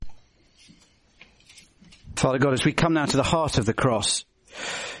Father God, as we come now to the heart of the cross,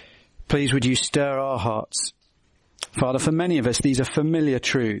 please would you stir our hearts. Father, for many of us, these are familiar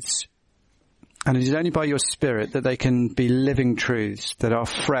truths. And it is only by your Spirit that they can be living truths that are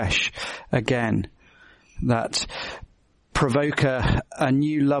fresh again, that provoke a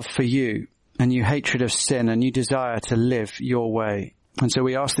new love for you, a new hatred of sin, a new desire to live your way. And so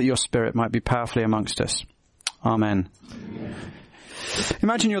we ask that your Spirit might be powerfully amongst us. Amen.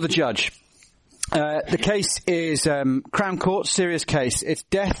 Imagine you're the judge. The case is Crown Court, serious case. It's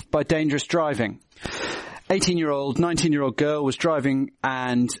death by dangerous driving. 18-year-old, 19-year-old girl was driving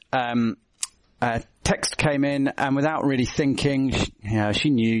and a text came in, and without really thinking, she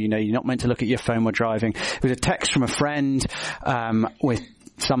knew, you're not meant to look at your phone while driving. It was a text from a friend with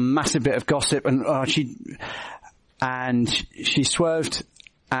some massive bit of gossip, and she swerved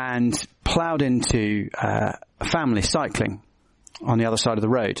and ploughed into a family cycling on the other side of the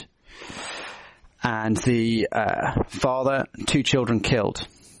road. And the father, 2 children killed.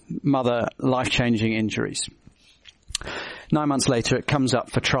 Mother, life-changing injuries. 9 months later, it comes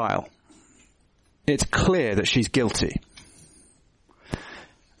up for trial. It's clear that she's guilty.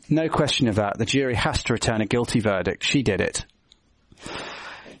 No question of that. The jury has to return a guilty verdict. She did it.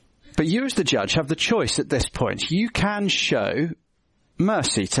 But you as the judge have the choice at this point. You can show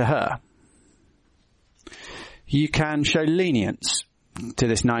mercy to her. You can show lenience to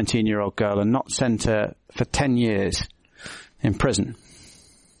this 19-year-old girl and not send her for 10 years in prison.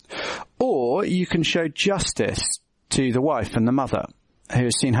 Or you can show justice to the wife and the mother who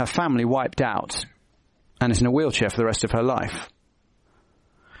has seen her family wiped out and is in a wheelchair for the rest of her life.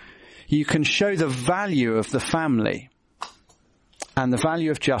 You can show the value of the family and the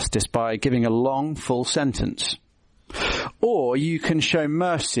value of justice by giving a long, full sentence. Or you can show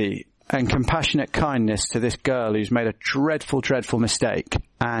mercy and compassionate kindness to this girl who's made a dreadful, dreadful mistake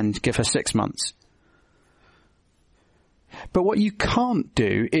and give her 6 months. But what you can't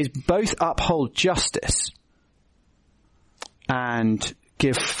do is both uphold justice and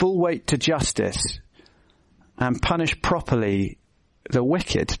give full weight to justice and punish properly the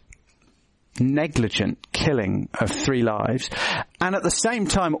wicked, negligent killing of 3 lives, and at the same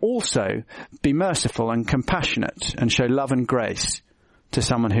time also be merciful and compassionate and show love and grace to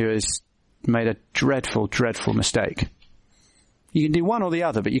someone who has made a dreadful, dreadful mistake. You can do one or the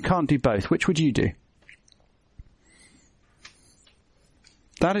other, but you can't do both. Which would you do?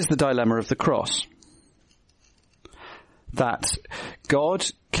 That is the dilemma of the cross. That God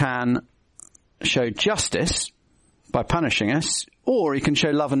can show justice by punishing us, or he can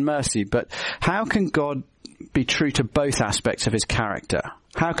show love and mercy. But how can God be true to both aspects of his character?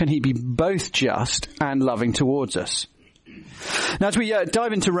 How can he be both just and loving towards us? Now, as we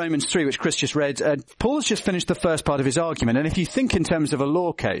dive into Romans 3, which Chris just read, Paul has just finished the first part of his argument. And if you think in terms of a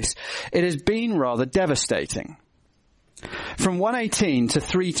law case, it has been rather devastating. From 118 to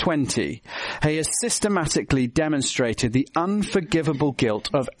 320, he has systematically demonstrated the unforgivable guilt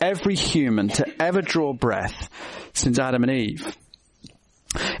of every human to ever draw breath since Adam and Eve.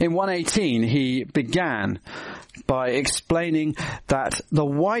 In 118, he began by explaining that the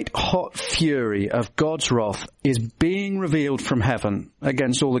white-hot fury of God's wrath is being revealed from heaven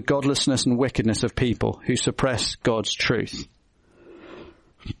against all the godlessness and wickedness of people who suppress God's truth.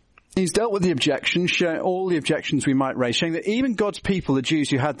 He's dealt with the objections, all the objections we might raise, showing that even God's people, the Jews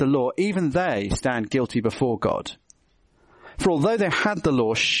who had the law, even they stand guilty before God. For although they had the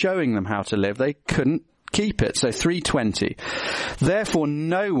law showing them how to live, they couldn't keep it. So 320. Therefore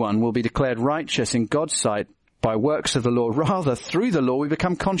no one will be declared righteous in God's sight by works of the law. Rather, through the law we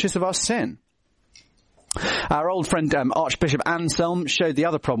become conscious of our sin. Our old friend Archbishop Anselm showed the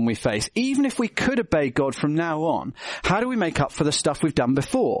other problem we face. Even if we could obey God from now on, how do we make up for the stuff we've done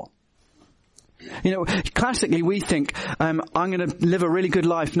before? Classically we think, I'm going to live a really good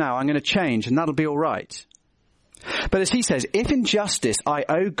life now, I'm going to change, and that'll be all right. But as he says, if in justice I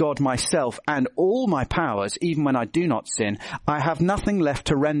owe God myself and all my powers, even when I do not sin, I have nothing left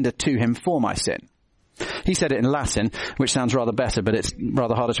to render to him for my sin. He said it in Latin, which sounds rather better, but it's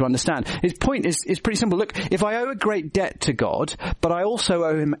rather harder to understand. His point is pretty simple. Look, if I owe a great debt to God, but I also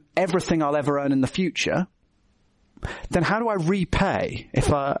owe him everything I'll ever earn in the future, then how do I repay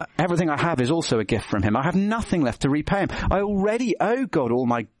if everything I have is also a gift from him? I have nothing left to repay him. I already owe God all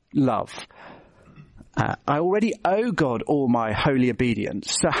my love. I already owe God all my holy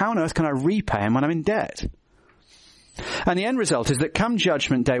obedience. So how on earth can I repay him when I'm in debt? And the end result is that come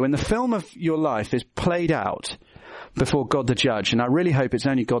Judgment Day, when the film of your life is played out before God the Judge, and I really hope it's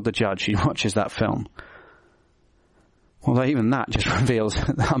only God the Judge who watches that film, although even that just reveals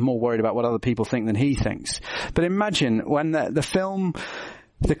that I'm more worried about what other people think than he thinks. But imagine when the film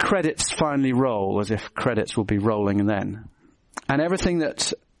the credits finally roll, as if credits will be rolling then. And everything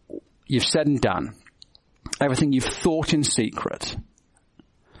that you've said and done, everything you've thought in secret,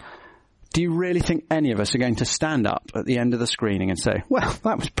 do you really think any of us are going to stand up at the end of the screening and say, well,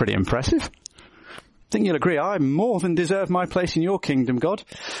 that was pretty impressive. I think you'll agree I more than deserve my place in your kingdom, God.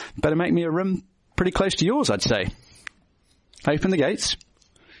 Better make me a room pretty close to yours, I'd say. Open the gates.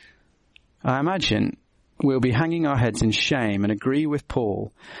 I imagine we'll be hanging our heads in shame and agree with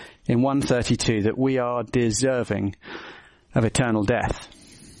Paul in 132 that we are deserving of eternal death.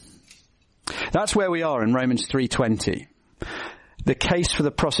 That's where we are in Romans 3:20. The case for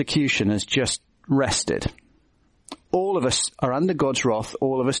the prosecution has just rested. All of us are under God's wrath.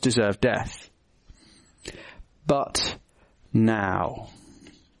 All of us deserve death. But now.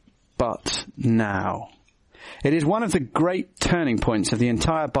 It is one of the great turning points of the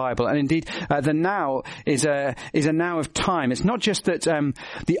entire Bible, and indeed the now is a now of time. It's not just that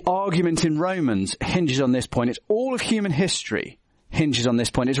the argument in Romans hinges on this point. It's all of human history hinges on this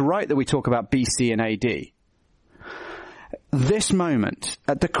point. It's right that we talk about BC and AD. This moment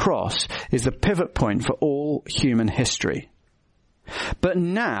at the cross is the pivot point for all human history. But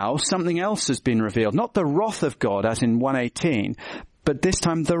now something else has been revealed, not the wrath of God as in 1:18, but this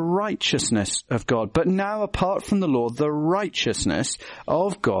time the righteousness of God. But now, apart from the law, the righteousness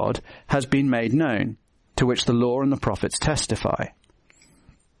of God has been made known, to which the law and the prophets testify.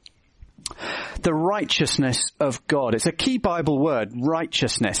 The righteousness of God. It's a key Bible word,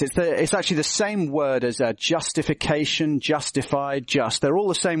 righteousness. It's actually the same word as justification, justified, just. They're all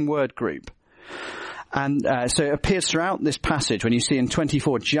the same word group. And so it appears throughout this passage. When you see in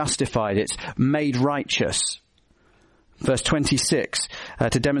 24, justified, it's made righteous. Verse 26,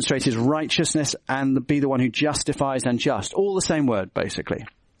 to demonstrate his righteousness and be the one who justifies and just. All the same word, basically.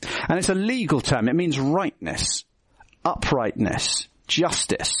 And it's a legal term. It means rightness, uprightness,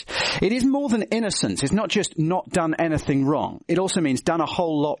 justice. It is more than innocence. It's not just not done anything wrong. It also means done a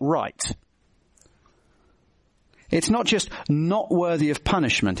whole lot right. It's not just not worthy of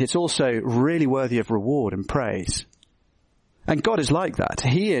punishment. It's also really worthy of reward and praise. And God is like that.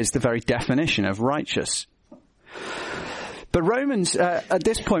 He is the very definition of righteous. But Romans, at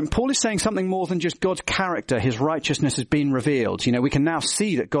this point, Paul is saying something more than just God's character. His righteousness has been revealed. You know, we can now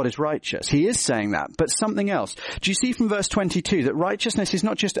see that God is righteous. He is saying that, but something else. Do you see from verse 22 that righteousness is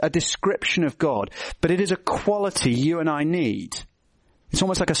not just a description of God, but it is a quality you and I need? It's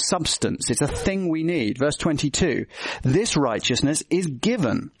almost like a substance. It's a thing we need. Verse 22, this righteousness is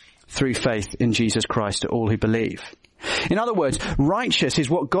given through faith in Jesus Christ to all who believe. In other words, righteous is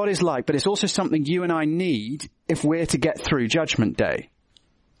what God is like, but it's also something you and I need if we're to get through Judgment Day.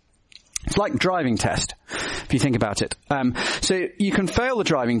 It's like driving test, if you think about it. So you can fail the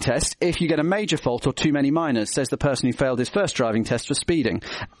driving test if you get a major fault or too many minors, says the person who failed his first driving test for speeding.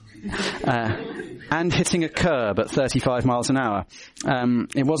 And hitting a curb at 35 miles an hour.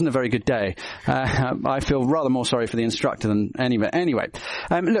 It wasn't a very good day. I feel rather more sorry for the instructor than anyway.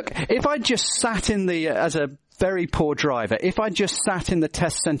 Look, if I just sat in as a very poor driver, if I just sat in the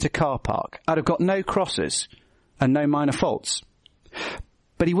test centre car park, I'd have got no crosses and no minor faults.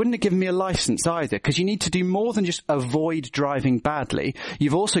 But he wouldn't have given me a licence either, because you need to do more than just avoid driving badly.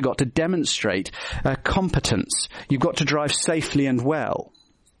 You've also got to demonstrate competence. You've got to drive safely and well.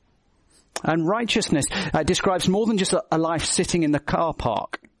 And righteousness describes more than just a life sitting in the car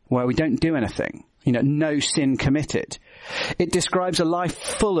park where we don't do anything. You know, no sin committed. It describes a life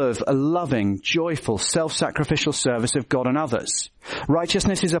full of a loving, joyful, self-sacrificial service of God and others.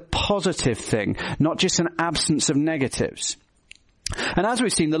 Righteousness is a positive thing, not just an absence of negatives. And as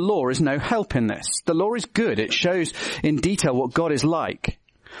we've seen, the law is no help in this. The law is good. It shows in detail what God is like.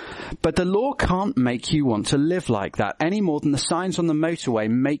 But the law can't make you want to live like that any more than the signs on the motorway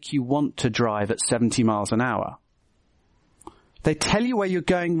make you want to drive at 70 miles an hour. They tell you where you're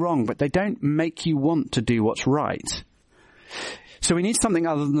going wrong, but they don't make you want to do what's right. So we need something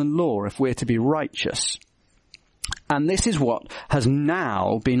other than law if we're to be righteous. And this is what has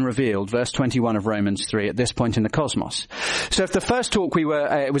now been revealed, verse 21 of Romans 3, at this point in the cosmos. So if the first talk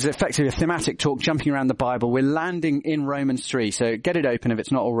it was effectively a thematic talk jumping around the Bible, we're landing in Romans 3. So get it open if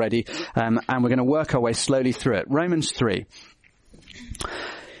it's not already, and we're going to work our way slowly through it. Romans 3.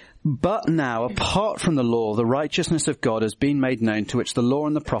 But now, apart from the law, the righteousness of God has been made known, to which the law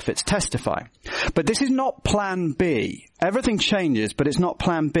and the prophets testify. But this is not plan B. Everything changes, but it's not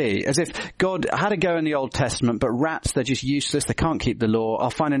plan B. As if God had a go in the Old Testament, but rats, they're just useless, they can't keep the law, I'll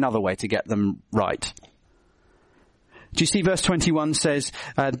find another way to get them right. Do you see verse 21 says,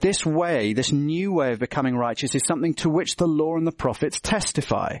 this way, this new way of becoming righteous is something to which the law and the prophets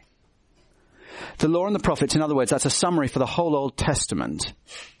testify. The law and the prophets, in other words, that's a summary for the whole Old Testament,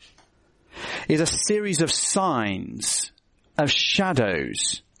 is a series of signs, of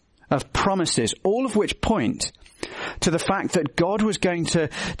shadows, of promises, all of which point to the fact that God was going to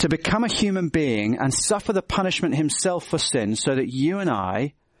become a human being and suffer the punishment himself for sin so that you and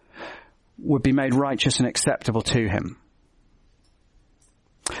I would be made righteous and acceptable to him.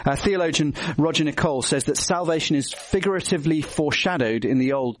 Theologian Roger Nicole says that salvation is figuratively foreshadowed in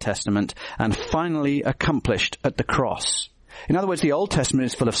the Old Testament and finally accomplished at the cross. In other words, the Old Testament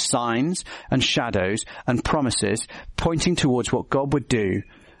is full of signs and shadows and promises pointing towards what God would do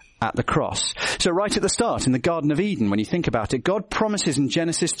at the cross. So right at the start, in the Garden of Eden, when you think about it, God promises in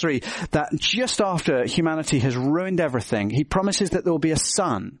Genesis 3 that just after humanity has ruined everything, he promises that there will be a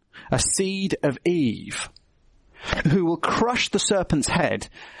son, a seed of Eve, who will crush the serpent's head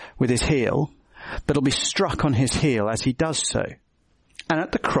with his heel, but will be struck on his heel as he does so. And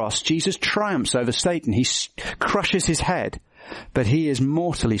at the cross, Jesus triumphs over Satan. He crushes his head, but he is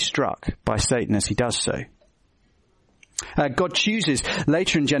mortally struck by Satan as he does so. God chooses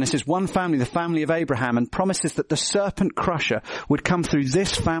later in Genesis one family, the family of Abraham, and promises that the serpent crusher would come through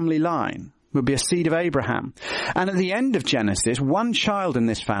this family line, would be a seed of Abraham. And at the end of Genesis, one child in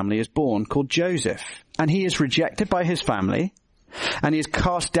this family is born called Joseph. And he is rejected by his family, and he is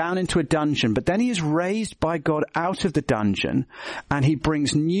cast down into a dungeon. But then he is raised by God out of the dungeon, and he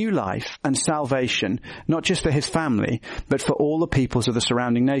brings new life and salvation, not just for his family, but for all the peoples of the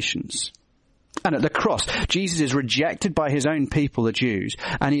surrounding nations. And at the cross, Jesus is rejected by his own people, the Jews,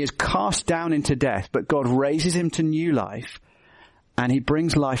 and he is cast down into death, but God raises him to new life, and he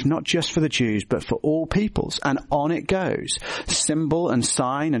brings life not just for the Jews, but for all peoples. And on it goes, symbol and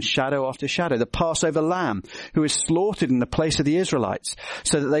sign and shadow after shadow. The Passover lamb who is slaughtered in the place of the Israelites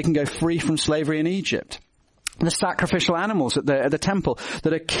so that they can go free from slavery in Egypt. The sacrificial animals at the temple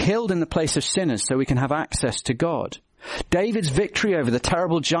that are killed in the place of sinners so we can have access to God. David's victory over the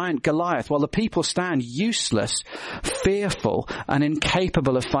terrible giant Goliath while the people stand useless, fearful, and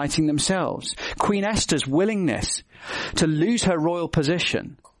incapable of fighting themselves. Queen Esther's willingness to lose her royal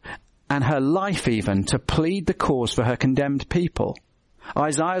position and her life even to plead the cause for her condemned people.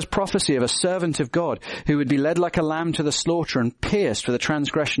 Isaiah's prophecy of a servant of God who would be led like a lamb to the slaughter and pierced for the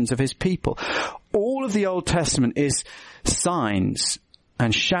transgressions of his people. All of the Old Testament is signs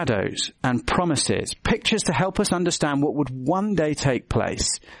and shadows and promises, pictures to help us understand what would one day take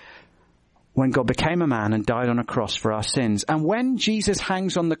place when God became a man and died on a cross for our sins. And when Jesus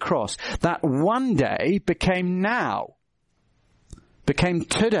hangs on the cross, that one day became now, became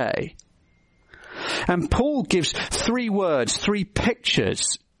today. And Paul gives 3 words, 3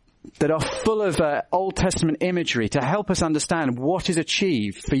 pictures that are full of Old Testament imagery to help us understand what is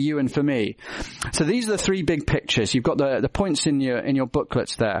achieved for you and for me. So these are the 3 big pictures. You've got the points in your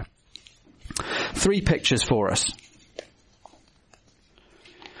booklets there. 3 pictures for us.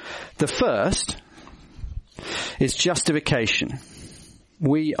 The first is justification.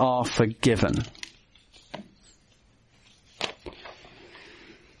 We are forgiven.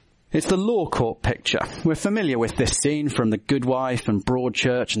 It's the law court picture. We're familiar with this scene from The Good Wife and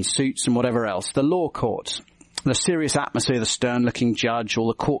Broadchurch and Suits and whatever else. The law court. The serious atmosphere, the stern-looking judge, all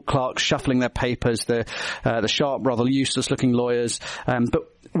the court clerks shuffling their papers, the sharp, rather useless-looking lawyers.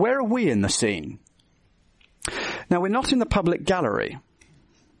 But where are we in the scene? Now, we're not in the public gallery.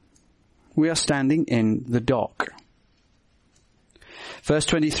 We are standing in the dock. Verse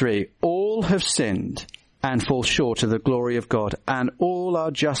 23, all have sinned and fall short of the glory of God, and all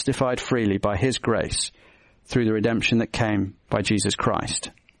are justified freely by his grace through the redemption that came by Jesus Christ.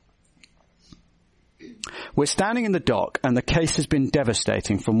 We're standing in the dock, and the case has been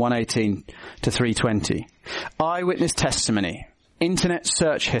devastating from 118 to 320. Eyewitness testimony, internet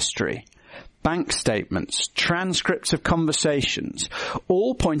search history, bank statements, transcripts of conversations,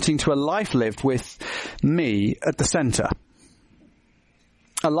 all pointing to a life lived with me at the centre.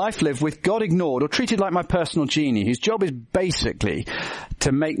 A life lived with God ignored or treated like my personal genie, whose job is basically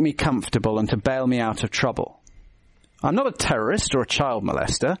to make me comfortable and to bail me out of trouble. I'm not a terrorist or a child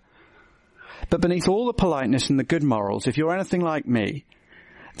molester, but beneath all the politeness and the good morals, if you're anything like me,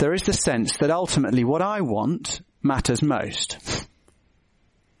 there is the sense that ultimately what I want matters most.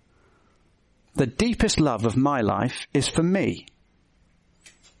 The deepest love of my life is for me.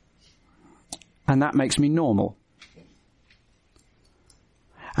 And that makes me normal.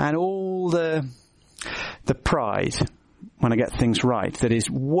 And all the pride when I get things right that is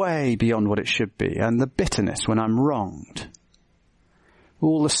way beyond what it should be, and the bitterness when I'm wronged,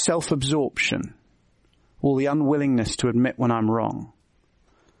 all the self-absorption, all the unwillingness to admit when I'm wrong,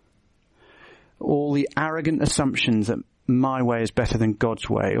 all the arrogant assumptions that my way is better than God's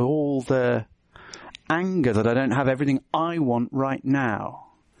way, all the anger that I don't have everything I want right now.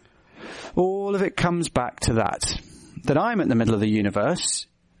 All of it comes back to that I'm at the middle of the universe,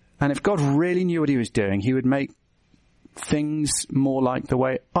 and if God really knew what he was doing, he would make things more like the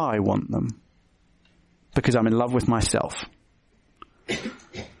way I want them, because I'm in love with myself.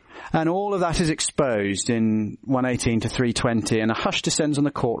 And all of that is exposed in 118 to 320, and a hush descends on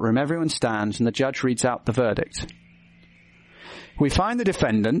the courtroom. Everyone stands, and the judge reads out the verdict. We find the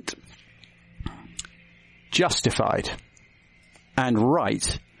defendant justified and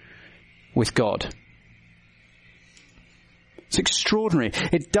right with God. It's extraordinary.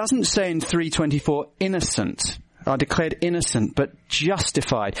 It doesn't say in 324 innocent, are declared innocent, but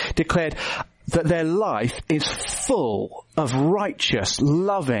justified, declared that their life is full of righteous,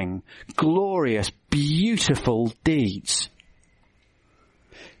 loving, glorious, beautiful deeds,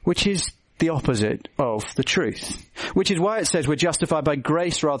 which is the opposite of the truth. Which is why it says we're justified by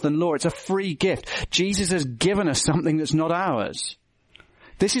grace rather than law. It's a free gift. Jesus has given us something that's not ours.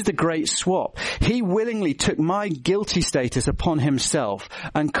 This is the great swap. He willingly took my guilty status upon himself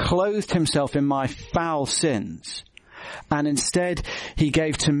and clothed himself in my foul sins. And instead, he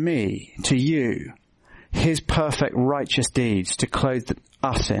gave to me, to you, his perfect righteous deeds to clothe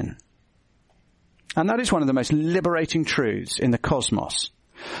us in. And that is one of the most liberating truths in the cosmos.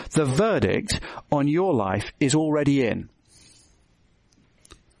 The verdict on your life is already in.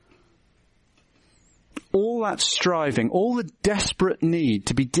 All that striving, all the desperate need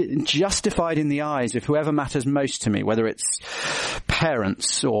to be justified in the eyes of whoever matters most to me, whether it's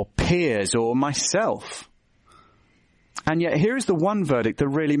parents or peers or myself. And yet here is the one verdict that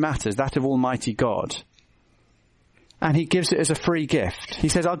really matters, that of Almighty God. And he gives it as a free gift. He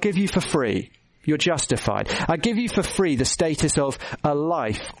says, I'll give you for free. You're justified. I give you for free the status of a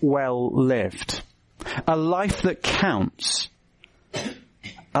life well lived. A life that counts.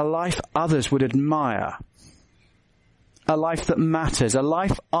 A life others would admire. A life that matters. A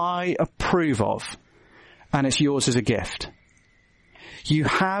life I approve of. And it's yours as a gift. You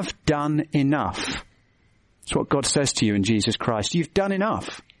have done enough. That's what God says to you in Jesus Christ. You've done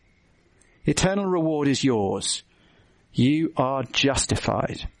enough. Eternal reward is yours. You are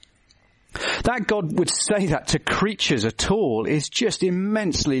justified. That God would say that to creatures at all is just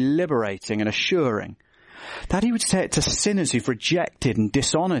immensely liberating and assuring. That he would say it to sinners who've rejected and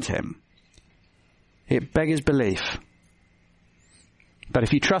dishonored him, it beggars belief. But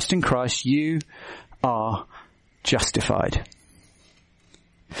if you trust in Christ, you are justified.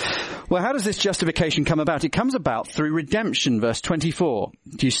 Well, how does this justification come about? It comes about through redemption, verse 24.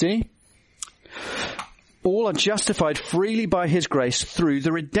 Do you see? All are justified freely by his grace through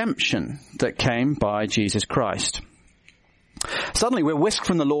the redemption that came by Jesus Christ. Suddenly we're whisked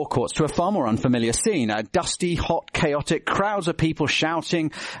from the law courts to a far more unfamiliar scene. A dusty, hot, chaotic, crowds of people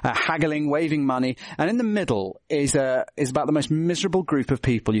shouting, haggling, waving money. And in the middle is about the most miserable group of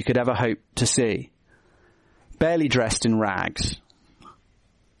people you could ever hope to see. Barely dressed in rags.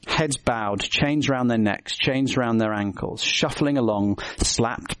 Heads bowed, chains round their necks, chains round their ankles, shuffling along,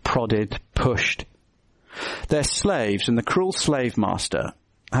 slapped, prodded, pushed. They're slaves, and the cruel slave master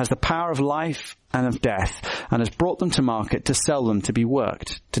has the power of life and of death, and has brought them to market to sell them to be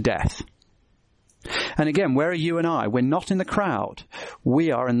worked to death. And again, where are you and I? We're not in the crowd.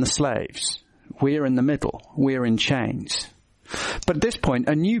 We are in the slaves. We're in the middle. We're in chains. But at this point,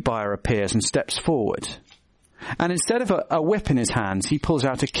 a new buyer appears and steps forward. And instead of a whip in his hands, he pulls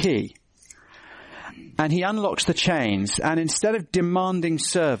out a key. And he unlocks the chains, and instead of demanding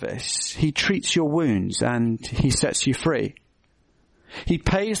service, he treats your wounds and he sets you free. He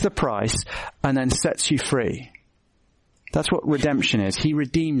pays the price and then sets you free. That's what redemption is. He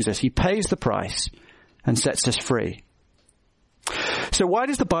redeems us. He pays the price and sets us free. So why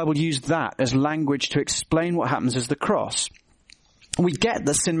does the Bible use that as language to explain what happens as the cross? We get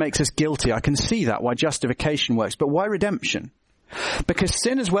that sin makes us guilty. I can see that, why justification works. But why redemption? Because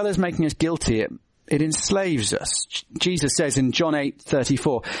sin, as well as making us guilty, it enslaves us. Jesus says in John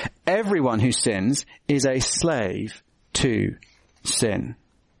 8:34, everyone who sins is a slave to sin.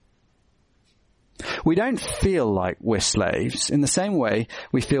 We don't feel like we're slaves in the same way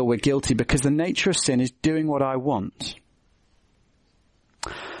we feel we're guilty, because the nature of sin is doing what I want.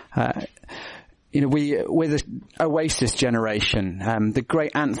 We're the Oasis generation, the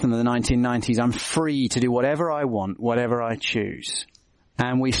great anthem of the 1990s, I'm free to do whatever I want, whatever I choose.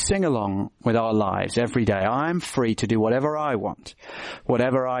 And we sing along with our lives every day. I'm free to do whatever I want,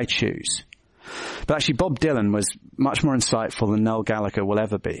 whatever I choose. But actually Bob Dylan was much more insightful than Noel Gallagher will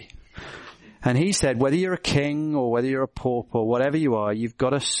ever be. And he said, whether you're a king or whether you're a pauper or whatever you are, you've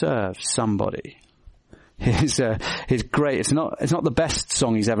got to serve somebody. is great. It's not the best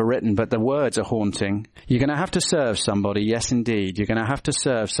song he's ever written, but the words are haunting. You're going to have to serve somebody. Yes, indeed. You're going to have to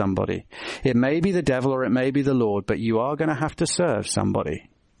serve somebody. It may be the devil or it may be the Lord, but you are going to have to serve somebody.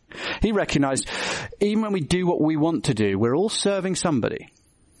 He recognized even when we do what we want to do, we're all serving somebody.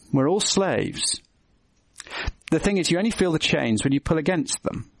 We're all slaves. The thing is, you only feel the chains when you pull against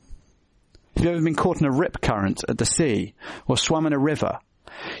them. Have you ever been caught in a rip current at the sea or swum in a river?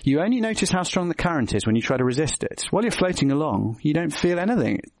 You only notice how strong the current is when you try to resist it. While you're floating along, you don't feel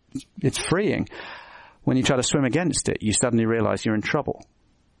anything. It's freeing. When you try to swim against it, you suddenly realize you're in trouble.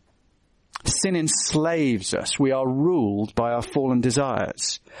 Sin enslaves us. We are ruled by our fallen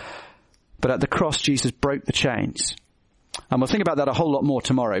desires. But at the cross, Jesus broke the chains. And we'll think about that a whole lot more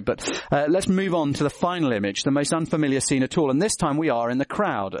tomorrow. But let's move on to the final image, the most unfamiliar scene at all. And this time we are in the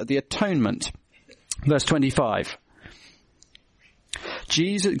crowd at the atonement. Verse 25.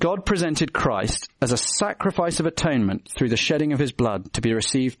 God presented Christ as a sacrifice of atonement through the shedding of his blood to be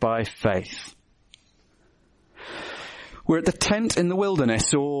received by faith. We're at the tent in the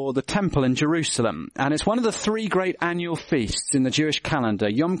wilderness, or the temple in Jerusalem, and it's one of the three great annual feasts in the Jewish calendar,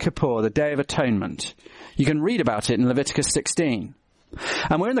 Yom Kippur, the Day of Atonement. You can read about it in Leviticus 16.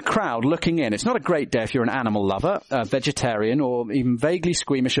 And we're in the crowd looking in. It's not a great day if you're an animal lover, a vegetarian, or even vaguely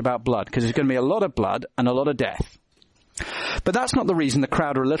squeamish about blood, because there's going to be a lot of blood and a lot of death. But that's not the reason the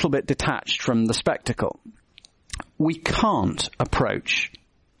crowd are a little bit detached from the spectacle. We can't approach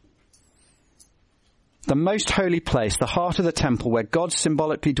the most holy place, the heart of the temple where God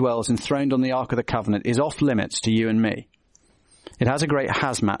symbolically dwells enthroned on the Ark of the Covenant, is off limits to you and me. It has a great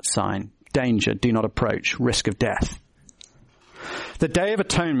hazmat sign. Danger, do not approach, risk of death. The Day of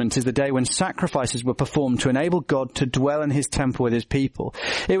Atonement is the day when sacrifices were performed to enable God to dwell in his temple with his people.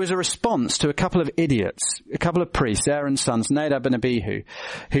 It was a response to a couple of idiots, a couple of priests, Aaron's sons, Nadab and Abihu,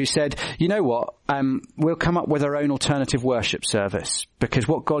 who said, you know what, we'll come up with our own alternative worship service, because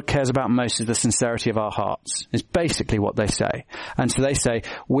what God cares about most is the sincerity of our hearts, is basically what they say. And so they say,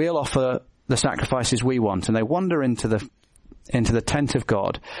 we'll offer the sacrifices we want, and they wander into the tent of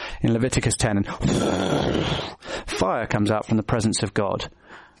God in Leviticus 10, and fire comes out from the presence of God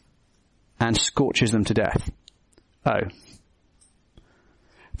and scorches them to death. Oh.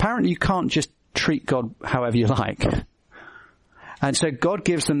 Apparently you can't just treat God however you like. And so God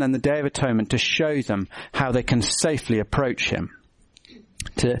gives them then the Day of Atonement to show them how they can safely approach him,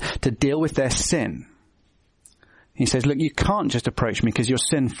 to deal with their sin. He says, look, you can't just approach me because you're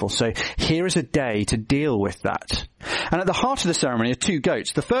sinful. So here is a day to deal with that. And at the heart of the ceremony are two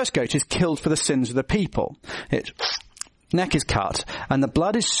goats. The first goat is killed for the sins of the people. Its neck is cut and the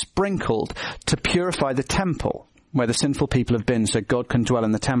blood is sprinkled to purify the temple where the sinful people have been, so God can dwell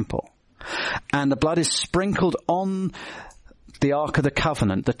in the temple. And the blood is sprinkled on the Ark of the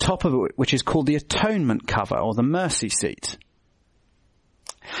Covenant, the top of it, which is called the atonement cover or the mercy seat.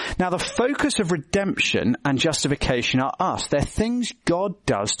 Now, the focus of redemption and justification are us. They're things God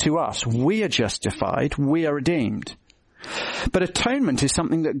does to us. We are justified. We are redeemed. But atonement is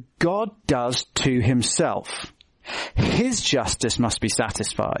something that God does to himself. His justice must be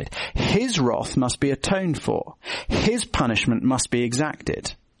satisfied. His wrath must be atoned for. His punishment must be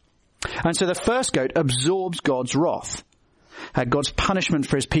exacted. And so the first goat absorbs God's wrath, God's punishment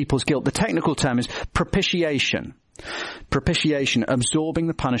for his people's guilt. The technical term is propitiation. Propitiation, absorbing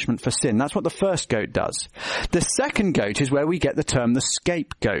the punishment for sin. That's what the first goat does. The second goat is where we get the term the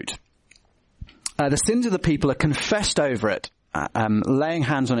scapegoat. The sins of the people are confessed over it, laying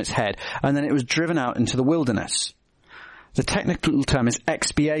hands on its head, and then it was driven out into the wilderness. The technical term is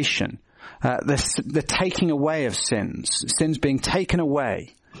expiation, the taking away of sins being taken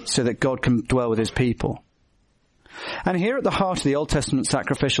away so that God can dwell with his people. And here at the heart of the Old Testament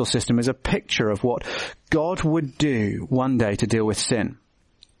sacrificial system is a picture of what God would do one day to deal with sin.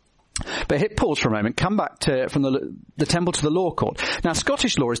 But hit pause for a moment, come back from the temple to the law court. Now,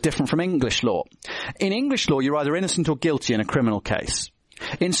 Scottish law is different from English law. In English law, you're either innocent or guilty in a criminal case.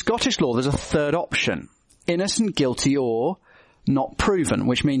 In Scottish law, there's a third option: innocent, guilty, or not proven,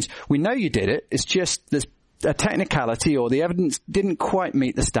 which means we know you did it, it's just there's a technicality or the evidence didn't quite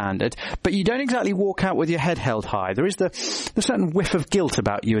meet the standard, but you don't exactly walk out with your head held high. There is the certain whiff of guilt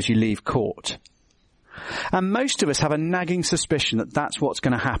about you as you leave court. And most of us have a nagging suspicion that that's what's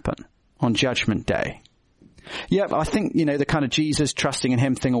going to happen on Judgment Day. Yeah, I think, the kind of Jesus trusting in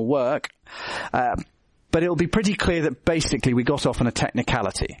him thing will work, but it'll be pretty clear that basically we got off on a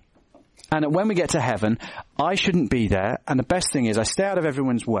technicality. And that when we get to heaven, I shouldn't be there. And the best thing is I stay out of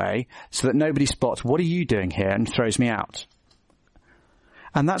everyone's way so that nobody spots, what are you doing here, and throws me out.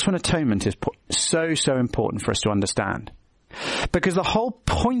 And that's when atonement is so important for us to understand. Because the whole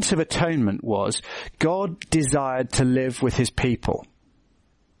point of atonement was God desired to live with his people.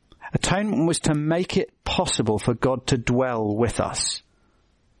 Atonement was to make it possible for God to dwell with us.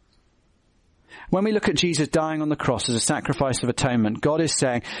 When we look at Jesus dying on the cross as a sacrifice of atonement, God is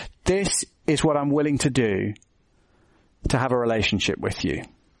saying, this is what I'm willing to do to have a relationship with you.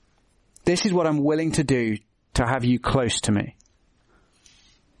 This is what I'm willing to do to have you close to me,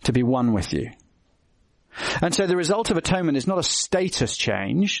 to be one with you. And so the result of atonement is not a status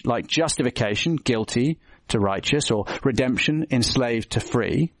change like justification, guilty to righteous, or redemption, enslaved to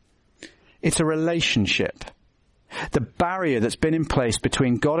free. It's a relationship. The barrier that's been in place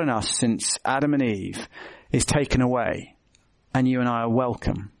between God and us since Adam and Eve is taken away, and you and I are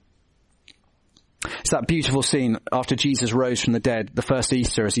welcome. It's that beautiful scene after Jesus rose from the dead, the first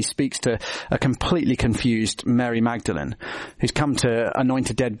Easter, as he speaks to a completely confused Mary Magdalene, who's come to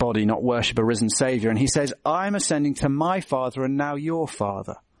anoint a dead body, not worship a risen Saviour. And he says, I'm ascending to my Father and now your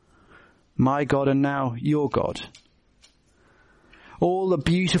Father, my God and now your God. All the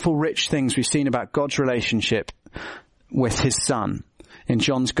beautiful, rich things we've seen about God's relationship with his Son in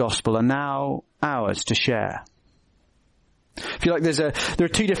John's Gospel are now ours to share. I feel like there are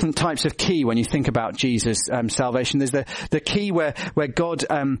two different types of key when you think about Jesus' salvation. There's the key where God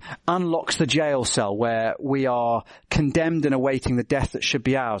unlocks the jail cell where we are condemned and awaiting the death that should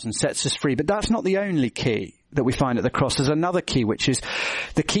be ours and sets us free. But that's not the only key that we find at the cross. There's another key, which is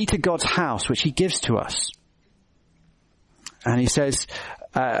the key to God's house, which he gives to us. And he says,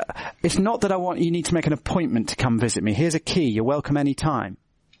 it's not that you need to make an appointment to come visit me. Here's a key. You're welcome any time.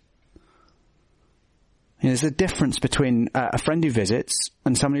 There's a difference between a friend who visits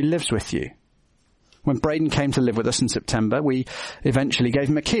and someone who lives with you. When Braden came to live with us in September, we eventually gave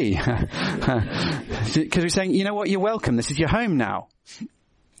him a key. Because we're saying, you know what, you're welcome. This is your home now.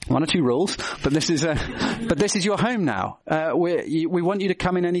 One or two rules, but this is your home now. We want you to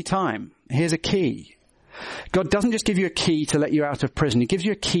come in any time. Here's a key. God doesn't just give you a key to let you out of prison. He gives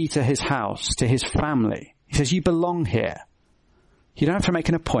you a key to his house, to his family. He says, you belong here. You don't have to make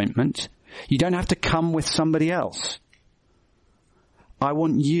an appointment. You don't have to come with somebody else. I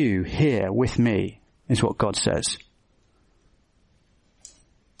want you here with me, is what God says.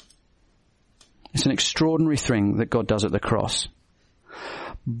 It's an extraordinary thing that God does at the cross.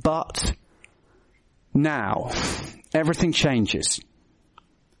 But now, everything changes.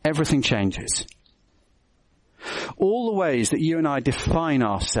 Everything changes. All the ways that you and I define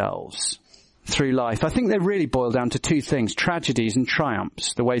ourselves through life, I think they really boil down to two things: tragedies and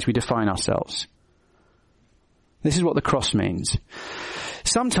triumphs, the ways we define ourselves. This is what the cross means.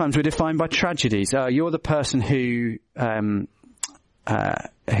 Sometimes we're defined by tragedies. You're the person who went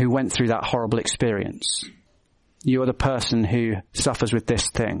through that horrible experience. You're the person who suffers with this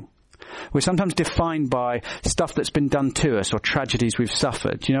thing. We're sometimes defined by stuff that's been done to us or tragedies we've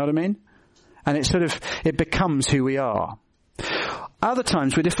suffered. Do you know what I mean? And it becomes who we are. Other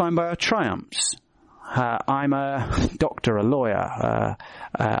times we're defined by our triumphs. I'm a doctor, a lawyer.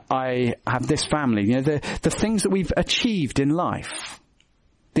 I have this family. You know, the things that we've achieved in life.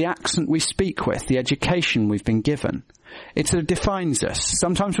 The accent we speak with, the education we've been given. It sort of defines us.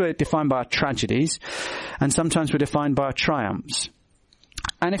 Sometimes we're defined by our tragedies, and sometimes we're defined by our triumphs.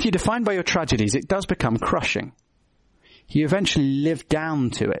 And if you're defined by your tragedies, it does become crushing. You eventually live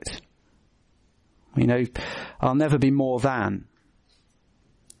down to it. You know, I'll never be more than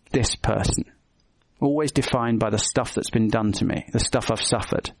this person. Always defined by the stuff that's been done to me, the stuff I've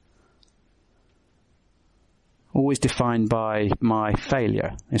suffered. Always defined by my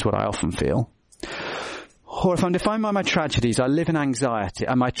failure, is what I often feel. Or if I'm defined by my tragedies, I live in anxiety,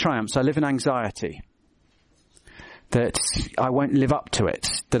 and my triumphs, I live in anxiety. That I won't live up to it,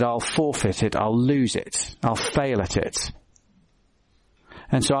 that I'll forfeit it, I'll lose it, I'll fail at it.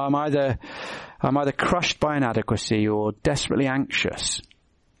 And so I'm either crushed by inadequacy or desperately anxious.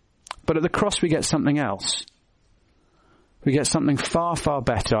 But at the cross we get something else. We get something far, far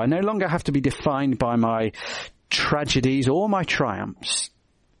better. I no longer have to be defined by my tragedies or my triumphs.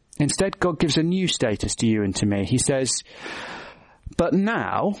 Instead, God gives a new status to you and to me. He says, but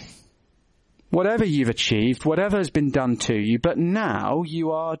now, whatever you've achieved, whatever has been done to you, but now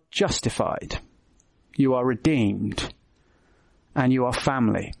you are justified. You are redeemed. And you are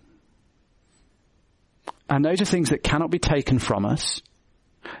family. And those are things that cannot be taken from us.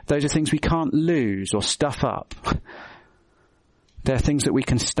 Those are things we can't lose or stuff up. They're things that we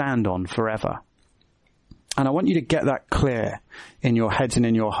can stand on forever. And I want you to get that clear in your heads and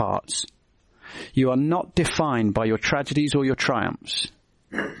in your hearts. You are not defined by your tragedies or your triumphs.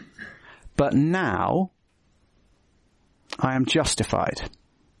 But now, I am justified.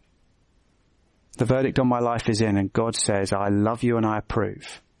 The verdict on my life is in, and God says, I love you and I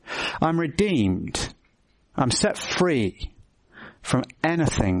approve. I'm redeemed. I'm set free from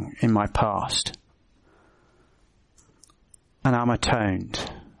anything in my past. And I'm atoned.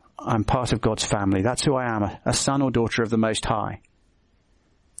 I'm part of God's family. That's who I am, a son or daughter of the Most High.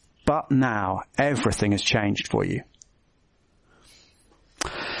 But now, everything has changed for you.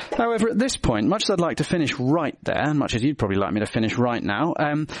 However, at this point, much as I'd like to finish right there, and much as you'd probably like me to finish right now,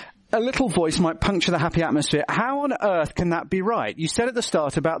 a little voice might puncture the happy atmosphere. How on earth can that be right? You said at the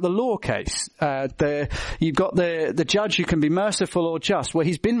start about the law case. You've got the judge who can be merciful or just. Well,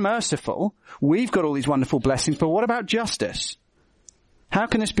 he's been merciful. We've got all these wonderful blessings, but what about justice? How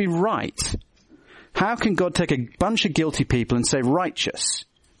can this be right? How can God take a bunch of guilty people and say righteous?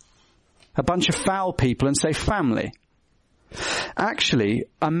 A bunch of foul people and say family? Actually,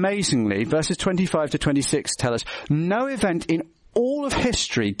 amazingly, verses 25 to 26 tell us, no event in all of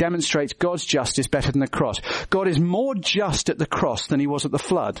history demonstrates God's justice better than the cross. God is more just at the cross than he was at the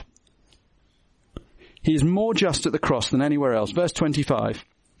flood. He is more just at the cross than anywhere else. Verse 25.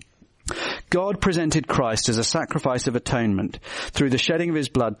 God presented Christ as a sacrifice of atonement through the shedding of his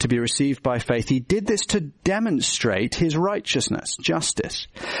blood to be received by faith. He did this to demonstrate his righteousness, justice,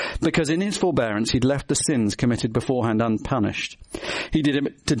 because in his forbearance he'd left the sins committed beforehand unpunished. He did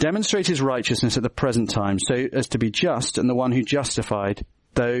it to demonstrate his righteousness at the present time, so as to be just and the one who justified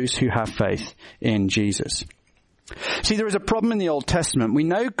those who have faith in Jesus. See, there is a problem in the Old Testament. We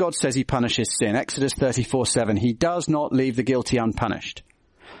know God says he punishes sin. Exodus 34:7. He does not leave the guilty unpunished.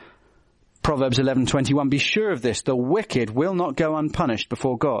 Proverbs 11:21, be sure of this, the wicked will not go unpunished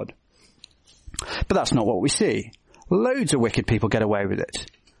before God. But that's not what we see. Loads of wicked people get away with it.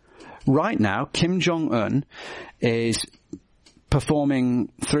 Right now, Kim Jong-un is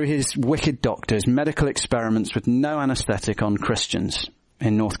performing, through his wicked doctors, medical experiments with no anesthetic on Christians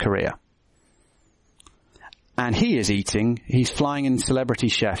in North Korea. And he's flying in celebrity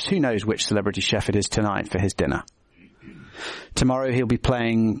chefs. Who knows which celebrity chef it is tonight for his dinner? Tomorrow he'll be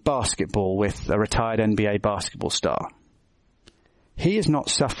playing basketball with a retired NBA basketball star. He is not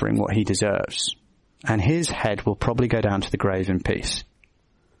suffering what he deserves, and his head will probably go down to the grave in peace.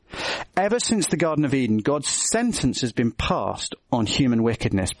 Ever since the Garden of Eden, God's sentence has been passed on human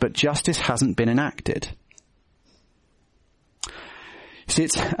wickedness, but justice hasn't been enacted. See,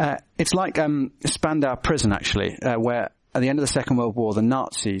 it's like Spandau Prison, actually, where at the end of the Second World War, the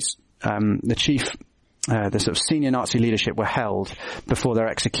Nazis, the sort of senior Nazi leadership were held before their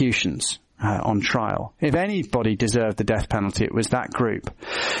executions on trial. If anybody deserved the death penalty, it was that group.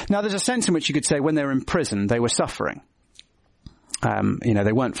 Now, there's a sense in which you could say when they were in prison, they were suffering.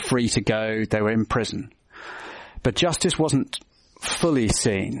 They weren't free to go, they were in prison. But justice wasn't fully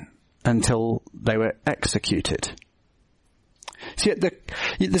seen until they were executed. See,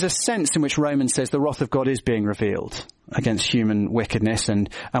 there's a sense in which Romans says the wrath of God is being revealed against human wickedness, and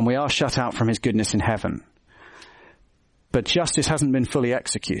we are shut out from his goodness in heaven. But justice hasn't been fully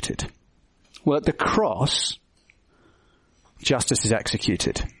executed. Well, at the cross, justice is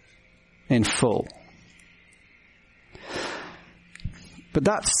executed in full. But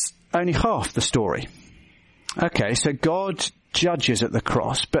that's only half the story. Okay, so God judges at the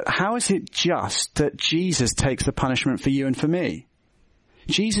cross, but how is it just that Jesus takes the punishment for you and for me?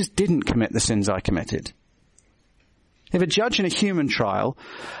 Jesus didn't commit the sins I committed. If a judge in a human trial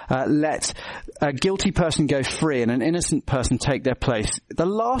let a guilty person go free and an innocent person take their place, the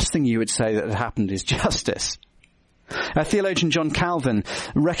last thing you would say that had happened is justice. Theologian John Calvin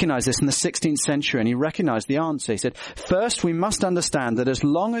recognized this in the 16th century, and he recognized the answer. He said, first, we must understand that as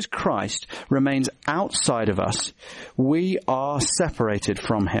long as Christ remains outside of us, we are separated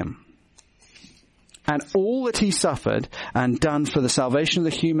from him. And all that he suffered and done for the salvation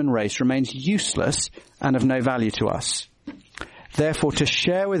of the human race remains useless and of no value to us. Therefore, to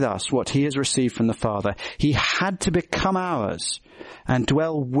share with us what he has received from the Father, he had to become ours and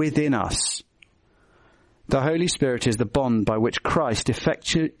dwell within us. The Holy Spirit is the bond by which Christ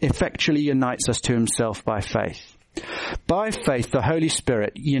effectually unites us to himself by faith. By faith, the Holy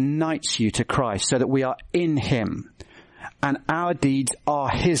Spirit unites you to Christ so that we are in him, and our deeds are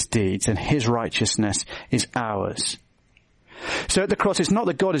his deeds, and his righteousness is ours. So at the cross, it's not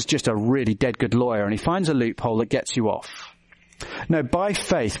that God is just a really dead good lawyer and he finds a loophole that gets you off. No, by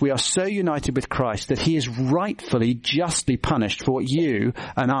faith, we are so united with Christ that he is rightfully, justly punished for what you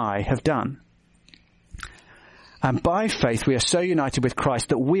and I have done. And by faith, we are so united with Christ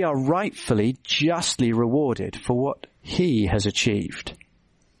that we are rightfully, justly rewarded for what he has achieved.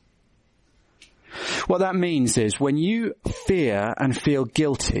 What that means is when you fear and feel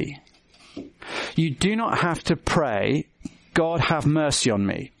guilty, you do not have to pray, God, have mercy on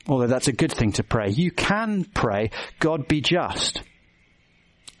me, although that's a good thing to pray. You can pray, God, be just.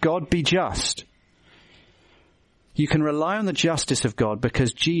 God, be just. You can rely on the justice of God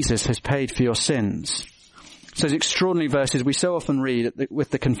because Jesus has paid for your sins. So those extraordinary verses we so often read with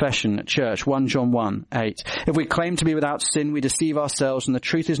the confession at church, 1 John 1:8. If we claim to be without sin, we deceive ourselves and the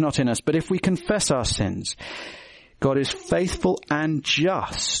truth is not in us. But if we confess our sins, God is faithful and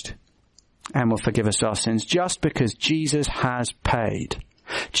just and will forgive us our sins, just because Jesus has paid.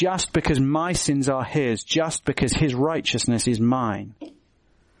 Just because my sins are his, just because his righteousness is mine.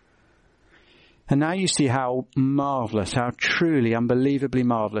 And now you see how marvellous, how truly, unbelievably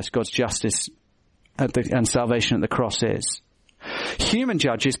marvellous God's justice and salvation at the cross is. Human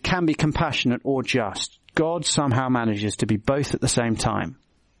judges can be compassionate or just. God somehow manages to be both at the same time.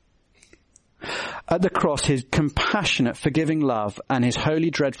 At the cross, his compassionate, forgiving love and his holy,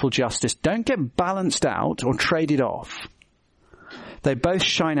 dreadful justice don't get balanced out or traded off. They both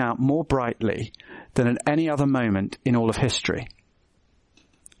shine out more brightly than at any other moment in all of history.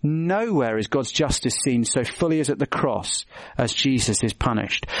 Nowhere is God's justice seen so fully as at the cross as Jesus is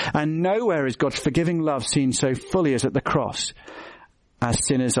punished. And nowhere is God's forgiving love seen so fully as at the cross as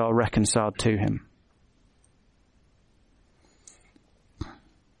sinners are reconciled to him.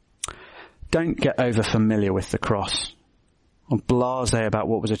 Don't get over familiar with the cross or blasé about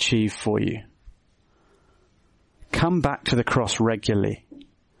what was achieved for you. Come back to the cross regularly.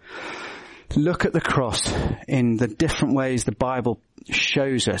 Look at the cross in the different ways the Bible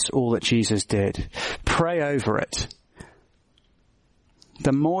shows us all that Jesus did. Pray over it.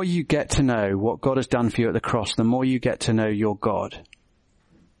 The more you get to know what God has done for you at the cross, the more you get to know your God.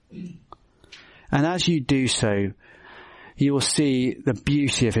 And as you do so, you will see the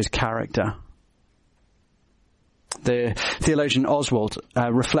beauty of his character. The theologian Oswald,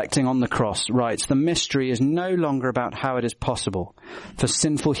 reflecting on the cross, writes, "The mystery is no longer about how it is possible for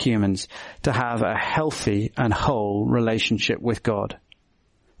sinful humans to have a healthy and whole relationship with God.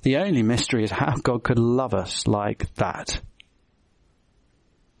 The only mystery is how God could love us like that."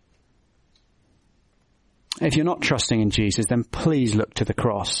 If you're not trusting in Jesus, then please look to the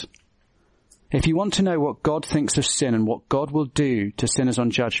cross. If you want to know what God thinks of sin and what God will do to sinners on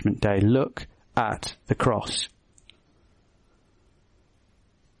Judgment Day, look at the cross.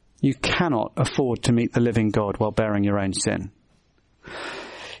 You cannot afford to meet the living God while bearing your own sin.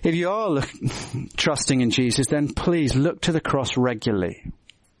 If you are trusting in Jesus, then please look to the cross regularly.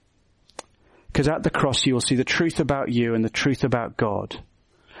 Because at the cross you will see the truth about you and the truth about God.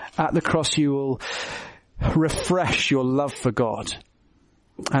 At the cross you will refresh your love for God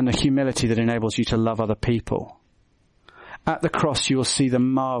and the humility that enables you to love other people. At the cross you will see the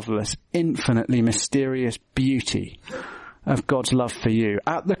marvellous, infinitely mysterious beauty of God's love for you.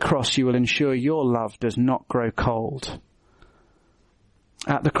 At the cross you will ensure your love does not grow cold.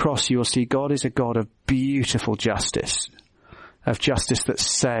 At the cross you will see God is a God of beautiful justice, of justice that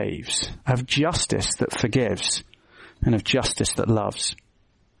saves, of justice that forgives, and of justice that loves.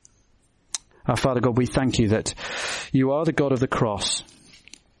 Our Father God, we thank you that you are the God of the cross.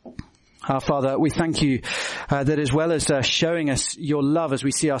 Our Father, we thank you that as well as showing us your love as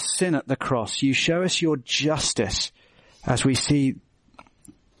we see our sin at the cross, you show us your justice as we see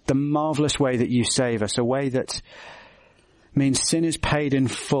the marvellous way that you save us, a way that means sin is paid in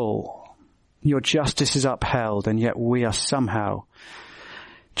full. Your justice is upheld, and yet we are somehow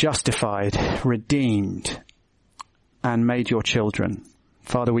justified, redeemed, and made your children.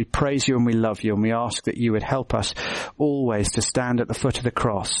 Father, we praise you and we love you, and we ask that you would help us always to stand at the foot of the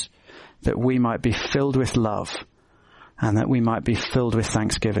cross, that we might be filled with love and that we might be filled with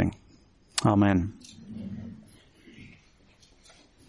thanksgiving. Amen.